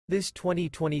This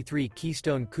 2023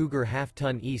 Keystone Cougar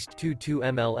Half-Ton East 22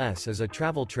 MLS is a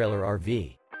travel trailer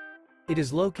RV. It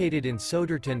is located in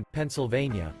Souderton,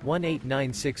 Pennsylvania,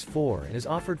 18964 and is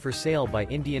offered for sale by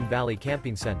Indian Valley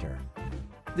Camping Center.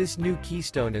 This new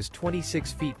Keystone is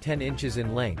 26 feet 10 inches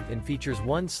in length and features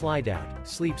one slideout,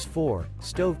 sleeps 4,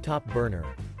 stove-top burner,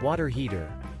 water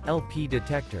heater, LP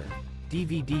detector,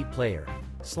 DVD player,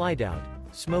 slideout,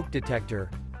 smoke detector,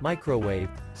 microwave,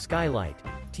 skylight,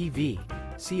 TV,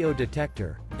 CO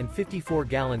detector, and 54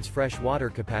 gallons fresh water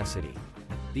capacity.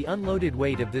 The unloaded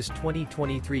weight of this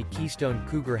 2023 Keystone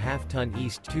Cougar Half-Ton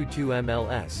East 22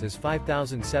 MLS is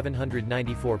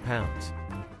 5,794 pounds.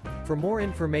 For more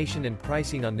information and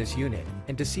pricing on this unit,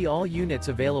 and to see all units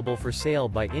available for sale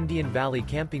by Indian Valley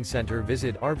Camping Center,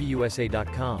 visit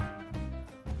RVUSA.com.